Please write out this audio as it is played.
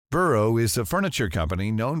Burrow is a furniture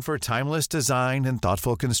company known for timeless design and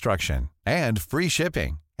thoughtful construction, and free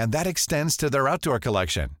shipping, and that extends to their outdoor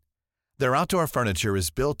collection. Their outdoor furniture is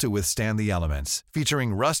built to withstand the elements,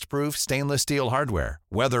 featuring rust-proof stainless steel hardware,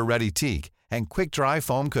 weather-ready teak, and quick-dry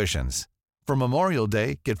foam cushions. For Memorial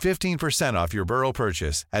Day, get 15% off your Burrow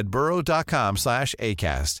purchase at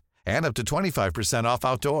burrow.com/ACAST and up to 25% off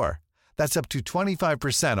outdoor. That's up to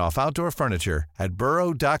 25% off outdoor furniture at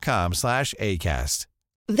burrow.com/ACAST.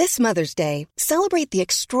 This Mother's Day, celebrate the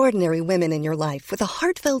extraordinary women in your life with a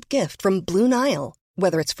heartfelt gift from Blue Nile.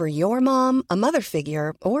 Whether it's for your mom, a mother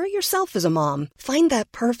figure, or yourself as a mom, find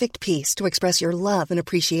that perfect piece to express your love and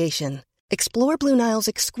appreciation. Explore Blue Nile's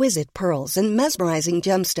exquisite pearls and mesmerizing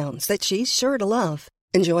gemstones that she's sure to love.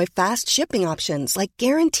 Enjoy fast shipping options like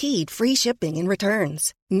guaranteed free shipping and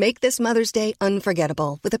returns. Make this Mother's Day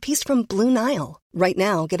unforgettable with a piece from Blue Nile. Right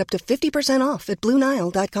now, get up to 50% off at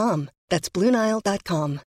BlueNile.com. That's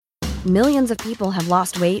BlueNile.com. Millions of people have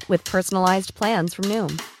lost weight with personalized plans from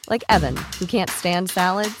Noom. Like Evan, who can't stand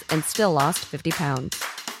salads and still lost 50 pounds.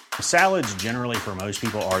 Salads generally for most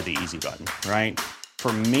people are the easy button, right?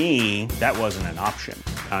 For me, that wasn't an option.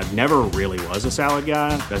 I never really was a salad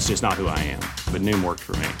guy. That's just not who I am. But Noom worked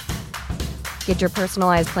for me. Get your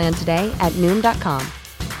personalized plan today at Noom.com.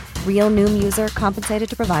 Real Noom user compensated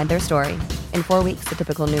to provide their story. In 4 weeks, the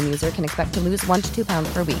typical Noom user can expect to lose 1 to 2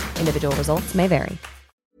 pounds per week. Individual results may vary.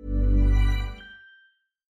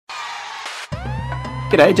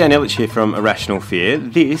 G'day, Dan Ilic here from Irrational Fear.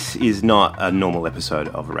 This is not a normal episode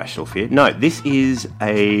of Irrational Fear. No, this is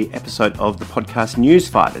a episode of the podcast News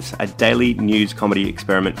Fighters, a daily news comedy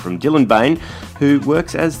experiment from Dylan Bain, who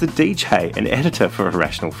works as the DJ and editor for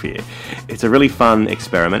Irrational Fear. It's a really fun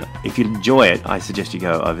experiment. If you enjoy it, I suggest you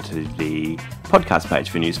go over to the podcast page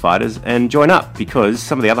for News Fighters and join up, because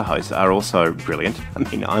some of the other hosts are also brilliant. I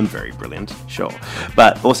mean, I'm very brilliant, sure.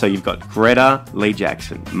 But also you've got Greta, Lee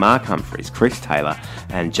Jackson, Mark Humphries, Chris Taylor,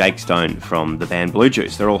 and Jake Stone from the band Blue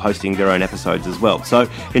Juice. They're all hosting their own episodes as well. So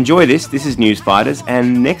enjoy this. This is News Fighters,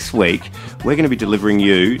 and next week we're going to be delivering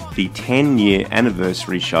you the 10-year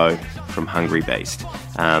anniversary show from Hungry Beast.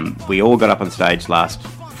 We all got up on stage last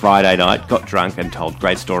Friday night, got drunk and told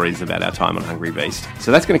great stories about our time on Hungry Beast.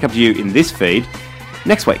 So that's going to come to you in this feed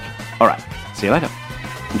next week. All right, see you later.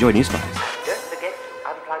 Enjoy News Fighters. Don't forget to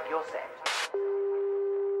unplug your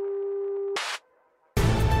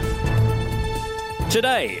set.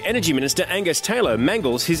 Today, Energy Minister Angus Taylor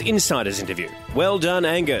mangles his insiders interview. Well done,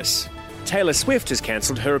 Angus. Taylor Swift has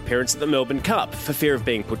cancelled her appearance at the Melbourne Cup for fear of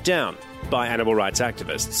being put down by animal rights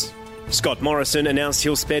activists. Scott Morrison announced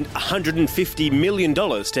he'll spend $150 million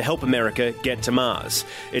to help America get to Mars.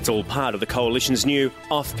 It's all part of the coalition's new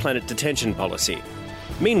off-planet detention policy.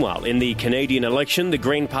 Meanwhile, in the Canadian election, the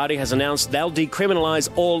Green Party has announced they'll decriminalise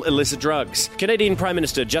all illicit drugs. Canadian Prime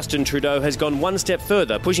Minister Justin Trudeau has gone one step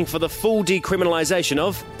further, pushing for the full decriminalisation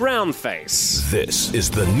of brownface. This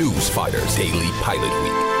is the News Fighters Daily Pilot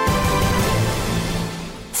Week.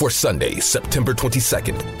 For Sunday, September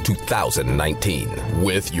 22nd, 2019,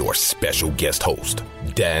 with your special guest host,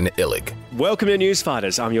 Dan Ilic. Welcome to News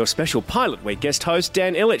Fighters. I'm your special Pilot Week guest host,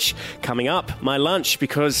 Dan Ilic. Coming up, my lunch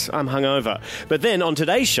because I'm hungover. But then on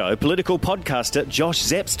today's show, political podcaster Josh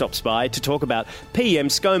Zepp stops by to talk about PM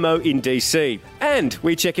ScoMo in DC. And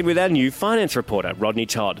we check in with our new finance reporter, Rodney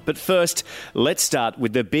Todd. But first, let's start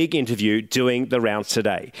with the big interview doing the rounds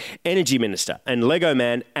today. Energy Minister and Lego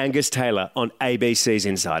man Angus Taylor on ABC's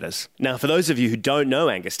Insiders. Now, for those of you who don't know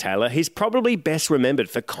Angus Taylor, he's probably best remembered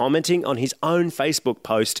for commenting on his own Facebook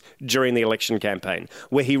post during the election campaign,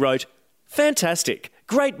 where he wrote, "Fantastic.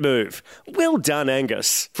 Great move. Well done,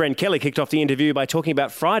 Angus." Friend Kelly kicked off the interview by talking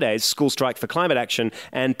about Friday's school strike for climate action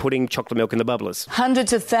and putting chocolate milk in the bubblers.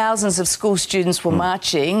 Hundreds of thousands of school students were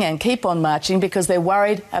marching and keep on marching because they're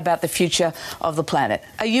worried about the future of the planet.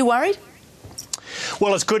 Are you worried?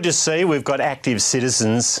 Well, it's good to see we've got active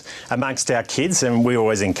citizens amongst our kids, and we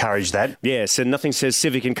always encourage that. Yes, and nothing says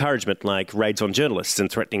civic encouragement like raids on journalists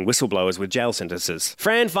and threatening whistleblowers with jail sentences.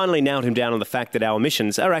 Fran finally nailed him down on the fact that our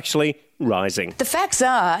emissions are actually rising. The facts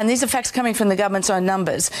are, and these are facts coming from the government's own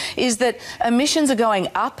numbers, is that emissions are going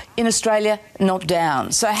up in Australia, not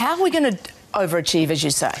down. So how are we going to overachieve, as you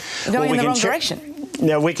say? We're going in the wrong direction.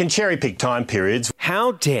 Now, we can cherry-pick time periods.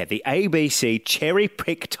 How dare the ABC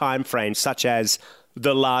cherry-pick time frames such as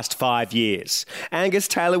the last 5 years? Angus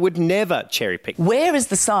Taylor would never cherry-pick. Where is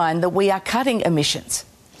the sign that we are cutting emissions?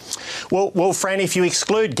 Well, Fran, if you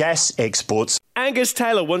exclude gas exports... Angus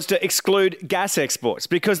Taylor wants to exclude gas exports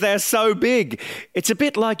because they're so big. It's a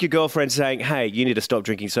bit like your girlfriend saying, "Hey, you need to stop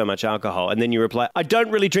drinking so much alcohol." And then you reply, "I don't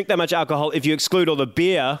really drink that much alcohol if you exclude all the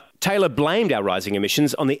beer." Taylor blamed our rising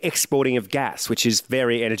emissions on the exporting of gas, which is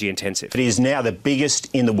very energy intensive. It is now the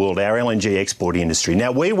biggest in the world, our LNG export industry.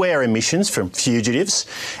 Now, we wear emissions from fugitives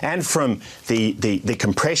and from the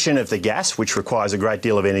compression of the gas, which requires a great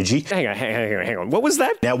deal of energy. Hang on. What was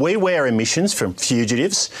that? Now, we wear emissions from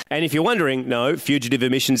fugitives. And if you're wondering, no, fugitive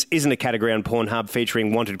emissions isn't a category on Pornhub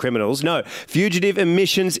featuring wanted criminals. No, fugitive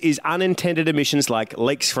emissions is unintended emissions like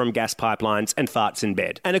leaks from gas pipelines and farts in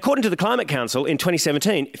bed. And according to the Climate Council, in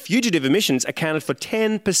 2017, fugitive emissions accounted for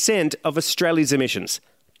 10% of Australia's emissions.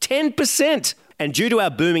 10%! And due to our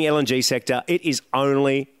booming LNG sector, it is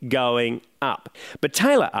only going up. But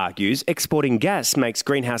Taylor argues exporting gas makes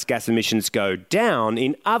greenhouse gas emissions go down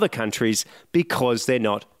in other countries because they're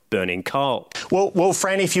not burning coal. Well,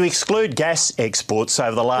 Fran, if you exclude gas exports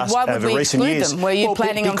over the last why would over we recent exclude years, them? Were you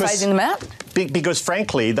planning on phasing them out? Because,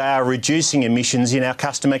 frankly, they are reducing emissions in our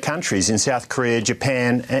customer countries, in South Korea,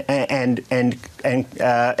 Japan, and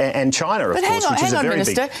China, of course, which is a very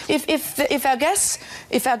Minister. big.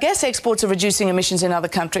 If our gas exports are reducing emissions in other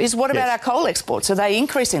countries, what about our coal exports? Are they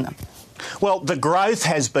increasing them? Well, the growth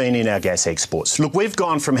has been in our gas exports. Look, we've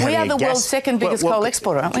gone from having We are the world's second biggest coal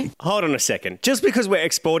exporter, aren't we? Hold on a second. Just because we're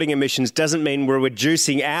exporting emissions doesn't mean we're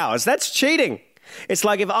reducing ours. That's cheating. It's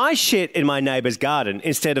like if I shit in my neighbour's garden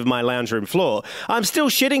instead of my lounge room floor, I'm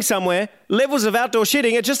still shitting somewhere. Levels of outdoor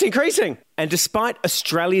shitting are just increasing. And despite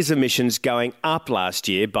Australia's emissions going up last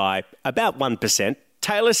year by about 1%,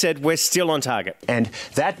 Taylor said we're still on target. And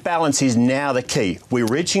that balance is now the key. We're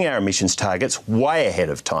reaching our emissions targets way ahead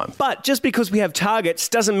of time. But just because we have targets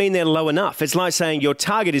doesn't mean they're low enough. It's like saying your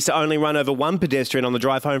target is to only run over one pedestrian on the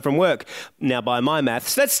drive home from work. Now, by my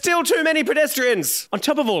maths, that's still too many pedestrians. On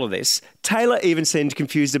top of all of this, Taylor even seemed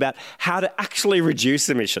confused about how to actually reduce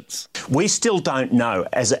emissions. We still don't know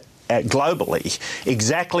globally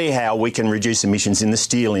exactly how we can reduce emissions in the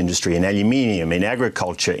steel industry, in aluminium, in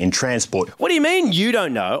agriculture, in transport. What do you mean you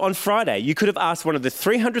don't know? On Friday, you could have asked one of the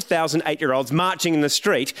 300,000 8-year-olds marching in the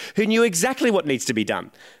street who knew exactly what needs to be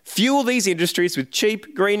done. Fuel these industries with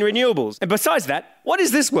cheap green renewables. And besides that, what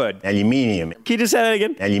is this word? Aluminium. Can you just say that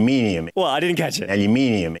again? Aluminium. Well, I didn't catch it.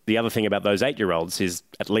 Aluminium. The other thing about those 8-year-olds is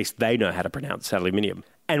at least they know how to pronounce aluminium.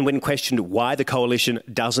 And when questioned why the coalition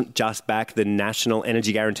doesn't just back the National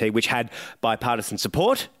Energy Guarantee, which had bipartisan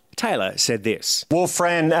support, Taylor said this. Well,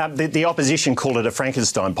 Fran, the opposition called it a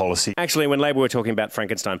Frankenstein policy. Actually, when Labor were talking about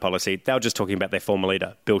Frankenstein policy, they were just talking about their former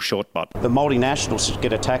leader, Bill Shortbot. The multinationals should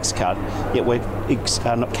get a tax cut, yet we're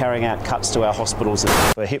not carrying out cuts to our hospitals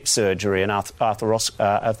for hip surgery and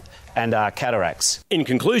cataracts. In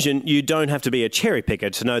conclusion, you don't have to be a cherry picker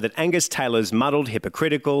to know that Angus Taylor's muddled,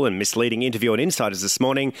 hypocritical and misleading interview on Insiders this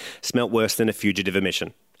morning smelt worse than a fugitive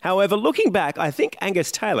emission. However, looking back, I think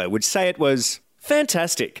Angus Taylor would say it was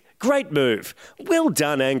fantastic. Great move. Well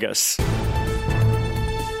done, Angus.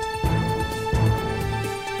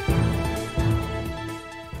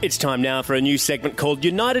 It's time now for a new segment called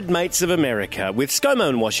United Mates of America. With ScoMo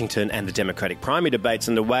in Washington and the Democratic primary debates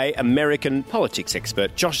underway, American politics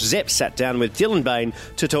expert Josh Zepp sat down with Dylan Bain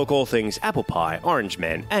to talk all things apple pie, Orange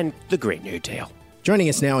Man and the Green New Deal. Joining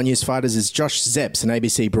us now on Newsfighters is Josh Zepp, an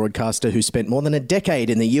ABC broadcaster who spent more than a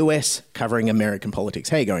decade in the US covering American politics.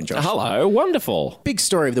 How are you going, Josh? Hello, wonderful. Big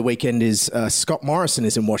story of the weekend is Scott Morrison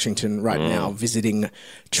is in Washington right now visiting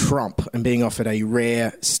Trump and being offered a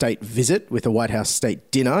rare state visit with a White House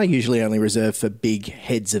state dinner, usually only reserved for big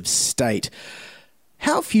heads of state.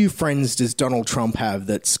 How few friends does Donald Trump have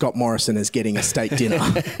that Scott Morrison is getting a state dinner?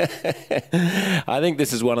 I think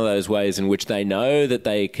this is one of those ways in which they know that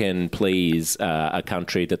they can please a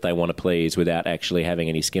country that they want to please without actually having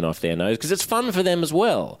any skin off their nose, because it's fun for them as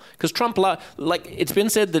well. Because Trump, it's been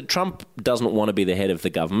said that Trump doesn't want to be the head of the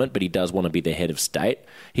government, but he does want to be the head of state.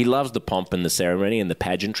 He loves the pomp and the ceremony and the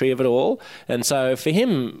pageantry of it all. And so for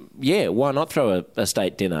him, yeah, why not throw a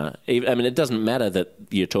state dinner? I mean, it doesn't matter that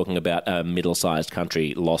you're talking about a middle-sized country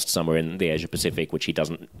lost somewhere in the Asia Pacific, which he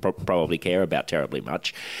doesn't probably care about terribly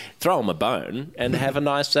much. Throw him a bone and have a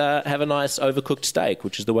nice overcooked steak,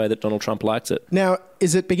 which is the way that Donald Trump likes it. Now,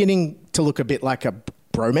 is it beginning to look a bit like a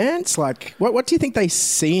bromance? Like, what do you think they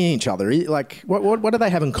see in each other? Like, what do they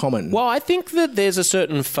have in common? Well, I think that there's a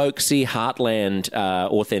certain folksy heartland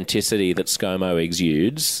authenticity that ScoMo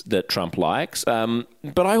exudes that Trump likes.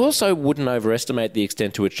 But I also wouldn't overestimate the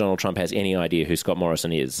extent to which Donald Trump has any idea who Scott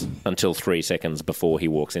Morrison is until 3 seconds before he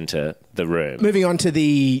walks into the room. Moving on to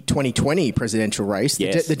the 2020 presidential race,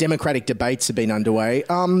 the Democratic debates have been underway.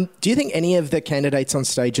 Do you think any of the candidates on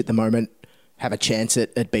stage at the moment have a chance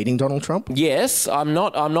at beating Donald Trump? Yes, I'm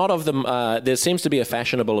not of them. There seems to be a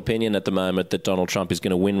fashionable opinion at the moment that Donald Trump is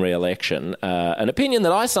going to win re-election. An opinion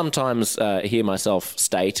that I sometimes hear myself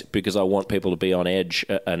state because I want people to be on edge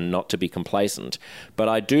and not to be complacent. But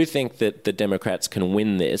I do think that the Democrats can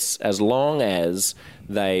win this as long as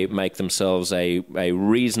they make themselves a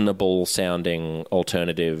reasonable sounding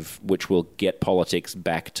alternative which will get politics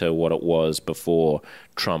back to what it was before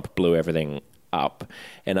Trump blew everything up.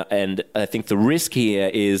 And I think the risk here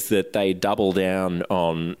is that they double down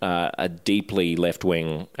on a deeply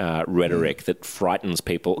left-wing rhetoric that frightens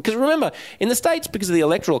people. Because remember, in the States, because of the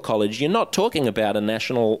Electoral College, you're not talking about a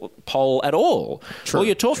national poll at all. All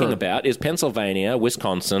you're talking about is Pennsylvania,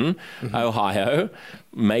 Wisconsin, Ohio,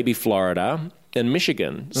 maybe Florida, and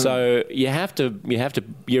Michigan. So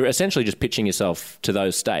you're essentially just pitching yourself to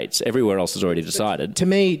those states. Everywhere else is already decided. To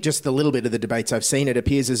me, just a little bit of the debates I've seen, it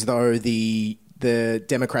appears as though the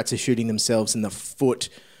Democrats are shooting themselves in the foot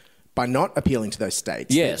by not appealing to those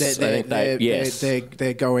states. Yes,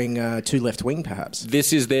 they're going too left-wing, perhaps.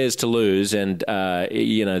 This is theirs to lose, and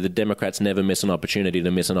the Democrats never miss an opportunity to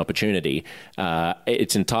miss an opportunity.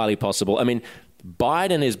 It's entirely possible. I mean,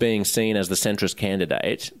 Biden is being seen as the centrist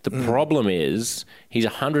candidate. The problem is he's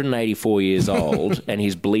 184 years old and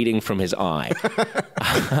he's bleeding from his eye.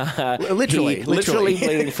 Literally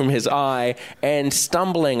bleeding from his eye and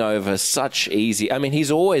stumbling over such easy... I mean, he's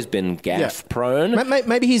always been gaffe-prone.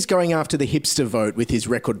 Maybe he's going after the hipster vote with his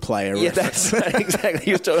record player. Yeah, that's right, exactly.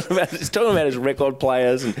 He's talking about his record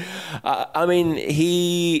players. And I mean,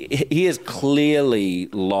 he has clearly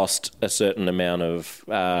lost a certain amount of...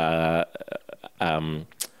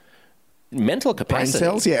 mental capacity.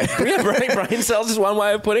 Brain cells, yeah. Brain cells is one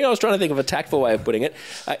way of putting it. I was trying to think of a tactful way of putting it.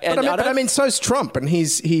 I mean, so's Trump, and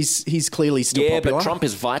he's clearly still popular. Yeah, but Trump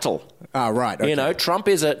is vital. Right. Okay. Trump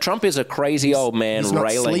is a crazy old man he's not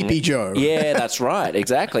railing. Sleepy Joe. Yeah, that's right,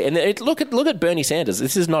 exactly. And look at Bernie Sanders.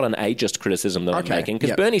 This is not an ageist criticism that I'm making,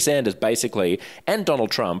 because Bernie Sanders basically and Donald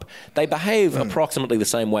Trump, they behave approximately the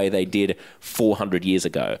same way they did 400 years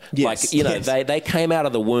ago. Yes, they came out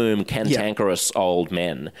of the womb cantankerous old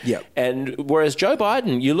men. Yeah. And whereas Joe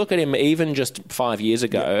Biden, you look at him even just 5 years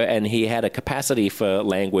ago, and he had a capacity for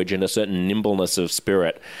language and a certain nimbleness of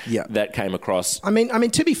spirit that came across. I mean,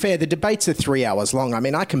 to be fair, the debates are 3 hours long. I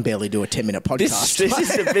mean, I can barely do a 10-minute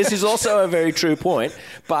podcast. This is also a very true point.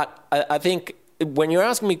 But I think when you're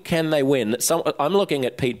asking me, can they win? I'm looking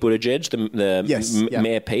at Pete Buttigieg, the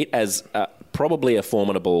Mayor Pete, as probably a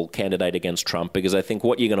formidable candidate against Trump, because I think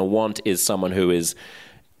what you're going to want is someone who is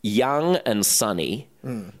young and sunny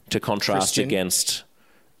to contrast Christian. Against...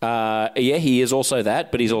 he is also that,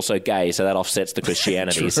 but he's also gay, so that offsets the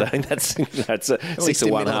Christianity. So that's a 6 of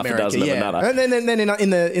one, half a dozen of another. And then in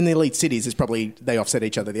the elite cities, it's probably they offset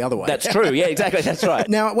each other the other way. That's true. Yeah, exactly. That's right.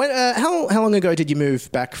 Now, how long ago did you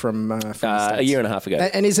move back from the States? A year and a half ago.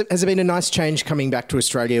 And has it been a nice change coming back to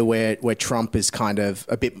Australia, where Trump is kind of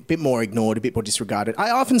a bit more ignored, a bit more disregarded? I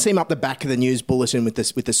often see him up the back of the news bulletin with the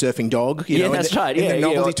surfing dog. That's right. The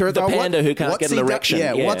novelty tour. The panda who can't get an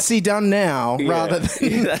erection. What's he done now? Rather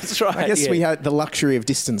than that's right. I guess we had the luxury of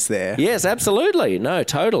distance there. Yes, absolutely. No,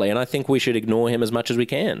 totally. And I think we should ignore him as much as we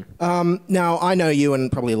can. Now, I know you, and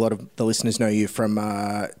probably a lot of the listeners know you from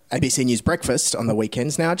ABC News Breakfast on the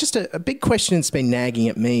weekends. Now, just a big question that's been nagging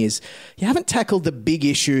at me is you haven't tackled the big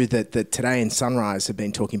issue that Today and Sunrise have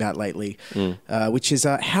been talking about lately, which is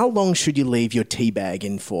how long should you leave your tea bag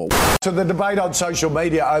in for? So the debate on social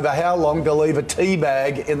media over how long to leave a tea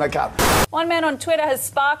bag in the cup. One man on Twitter has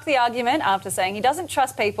sparked the argument after saying he doesn't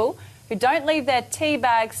trust people who don't leave their tea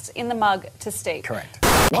bags in the mug to steep. Correct.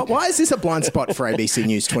 Why is this a blind spot for ABC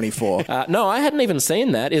News 24? No, I hadn't even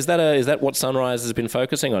seen that. Is that what Sunrise has been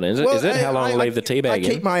focusing on? Is it how long to leave the tea bag in?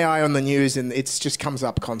 I keep my eye on the news, and it just comes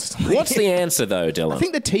up constantly. What's the answer, though, Dylan? I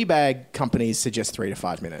think the tea bag companies suggest 3 to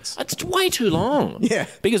 5 minutes. It's way too long. Yeah.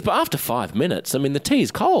 Because after 5 minutes, I mean, the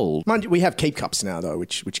tea's cold. Mind you, we have keep cups now, though,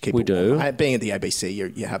 which keep we it do. warm. Being at the ABC,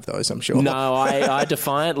 you have those, I'm sure. No, I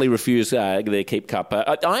defiantly refuse the keep cup.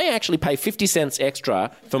 I actually pay 50 cents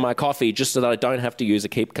extra for my coffee just so that I don't have to use a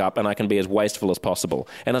keep cup and I can be as wasteful as possible.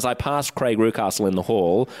 And as I pass Craig Rucastle in the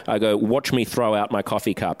hall, I go, "Watch me throw out my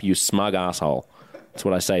coffee cup, you smug asshole." That's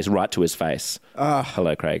what I say, right to his face.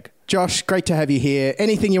 Hello, Craig. Josh, great to have you here.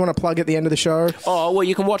 Anything you want to plug at the end of the show? Oh, well,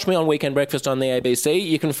 you can watch me on Weekend Breakfast on the ABC.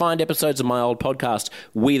 You can find episodes of my old podcast,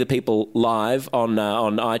 We the People, live on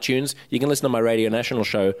iTunes. You can listen to my Radio National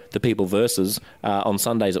show, The People Versus, on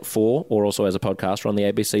Sundays at 4, or also as a podcast on the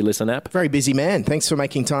ABC Listen app. Very busy man. Thanks for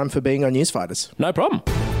making time for being on Newsfighters. No problem.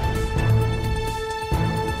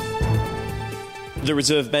 The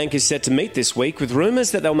Reserve Bank is set to meet this week with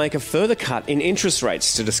rumours that they'll make a further cut in interest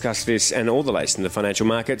rates. To discuss this and all the latest in the financial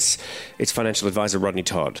markets, it's financial advisor Rodney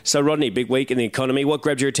Todd. So, Rodney, big week in the economy. What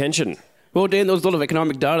grabbed your attention? Well, Dan, there was a lot of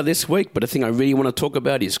economic data this week, but the thing I really want to talk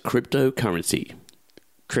about is cryptocurrency.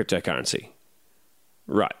 Cryptocurrency.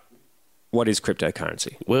 Right. What is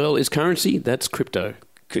cryptocurrency? Well, it's currency, that's crypto.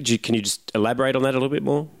 Can you just elaborate on that a little bit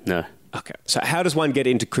more? No. Okay. So how does one get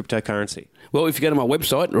into cryptocurrency? Well, if you go to my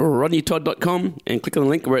website, rodneytodd.com, and click on the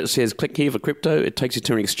link where it says click here for crypto, it takes you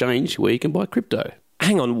to an exchange where you can buy crypto.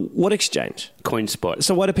 Hang on, what exchange? CoinSpot.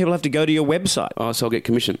 So why do people have to go to your website? Oh, so I'll get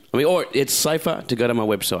commission. Or it's safer to go to my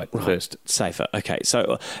website first. Safer. Okay.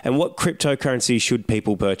 So, and what cryptocurrency should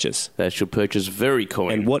people purchase? They should purchase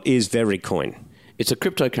Vericoin. And what is Vericoin? It's a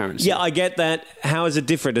cryptocurrency. Yeah, I get that. How is it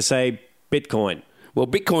different to, say, Bitcoin? Well,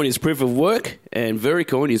 Bitcoin is proof of work and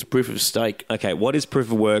Vericoin is proof of stake. Okay, what is proof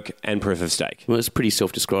of work and proof of stake? Well, it's pretty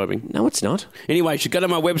self-describing. No, it's not. Anyway, you should go to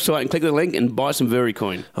my website and click the link and buy some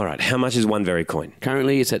Vericoin. All right, how much is one Vericoin?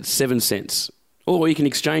 Currently, it's at 7 cents. Or you can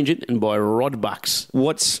exchange it and buy Rodbucks.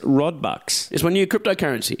 What's Rodbucks? It's my new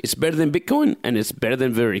cryptocurrency. It's better than Bitcoin and it's better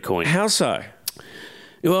than Vericoin. How so?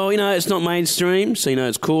 Well, it's not mainstream, so,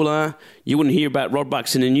 it's cooler. You wouldn't hear about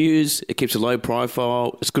Rodbucks in the news. It keeps a low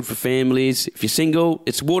profile. It's good for families. If you're single,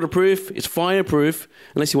 it's waterproof. It's fireproof,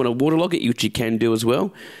 unless you want to waterlog it, which you can do as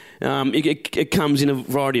well. It comes in a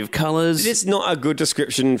variety of colours. It's not a good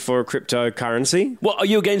description for a cryptocurrency. What, are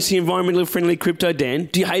you against the environmentally friendly crypto, Dan?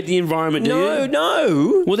 Do you hate the environment, do you?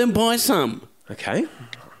 No. Well, then buy some. Okay.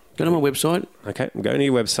 Go to my website. Okay, I'm going to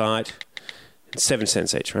your website. It's 7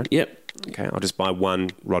 cents each, right? Yep. Okay, I'll just buy one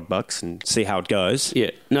Rodbucks and see how it goes.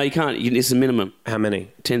 Yeah. No, you can't. It's a minimum. How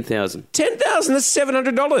many? 10,000. 10,000? That's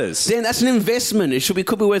 $700. Dan, that's an investment. It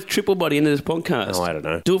could be worth triple by the end of this podcast. Oh, I don't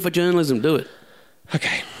know. Do it for journalism. Do it.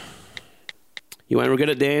 Okay. You won't regret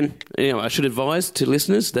it, Dan. I should advise to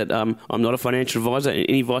listeners that I'm not a financial advisor.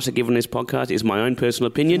 Any advice I give on this podcast is my own personal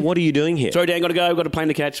opinion. What are you doing here? Sorry, Dan, got to go. I've got a plane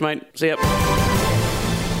to catch, mate. See ya.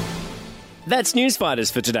 That's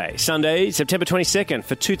Newsfighters for today, Sunday, September 22nd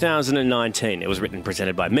for 2019. It was written and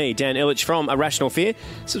presented by me, Dan Illich from A Rational Fear.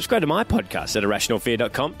 Subscribe to my podcast at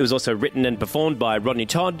irrationalfear.com. It was also written and performed by Rodney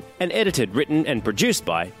Todd and edited, written and produced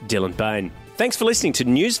by Dylan Bain. Thanks for listening to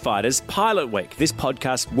Newsfighters Pilot Week. This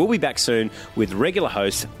podcast will be back soon with regular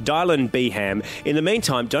host Dylan Beham. In the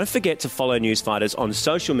meantime, don't forget to follow Newsfighters on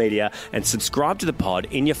social media and subscribe to the pod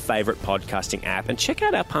in your favourite podcasting app. And check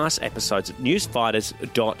out our past episodes at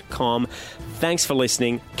newsfighters.com. Thanks for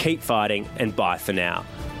listening, keep fighting, and bye for now.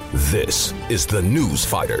 This is the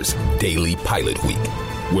Newsfighters Daily Pilot Week,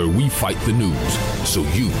 where we fight the news so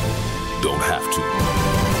you don't have to.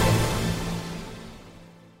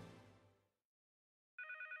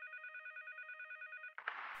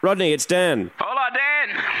 Rodney, it's Dan. Hola,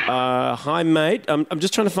 Dan. Hi, mate. I'm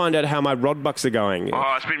just trying to find out how my Rodbucks are going.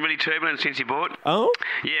 Oh, it's been really turbulent since you bought. Oh?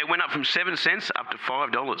 Yeah, it went up from 7 cents up to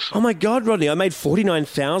 $5. Oh, my God, Rodney, I made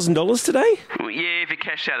 $49,000 today? Well, yeah, if you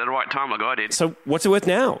cashed out at the right time like I did. So what's it worth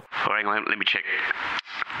now? Oh, hang on, let me check.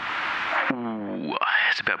 Ooh,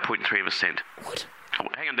 it's about 0.3%. What? Oh,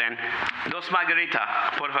 hang on, Dan. Dos margarita,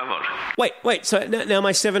 por favor. Wait, so now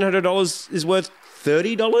my $700 is worth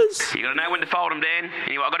 $30? You got to know when to fold them, Dan.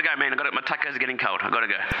 Anyway, I got to go, man. My tacos are getting cold. I got to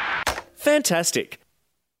go. Fantastic.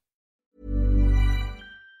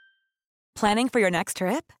 Planning for your next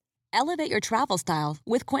trip? Elevate your travel style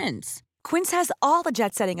with Quince. Quince has all the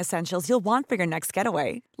jet-setting essentials you'll want for your next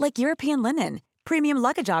getaway, like European linen, premium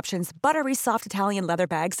luggage options, buttery soft Italian leather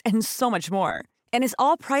bags, and so much more. And is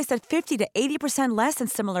all priced at 50 to 80% less than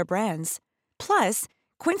similar brands. Plus,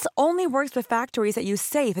 Quince only works with factories that use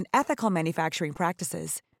safe and ethical manufacturing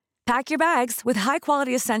practices. Pack your bags with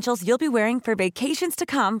high-quality essentials you'll be wearing for vacations to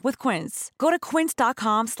come with Quince. Go to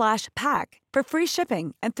quince.com/pack for free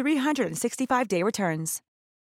shipping and 365-day returns.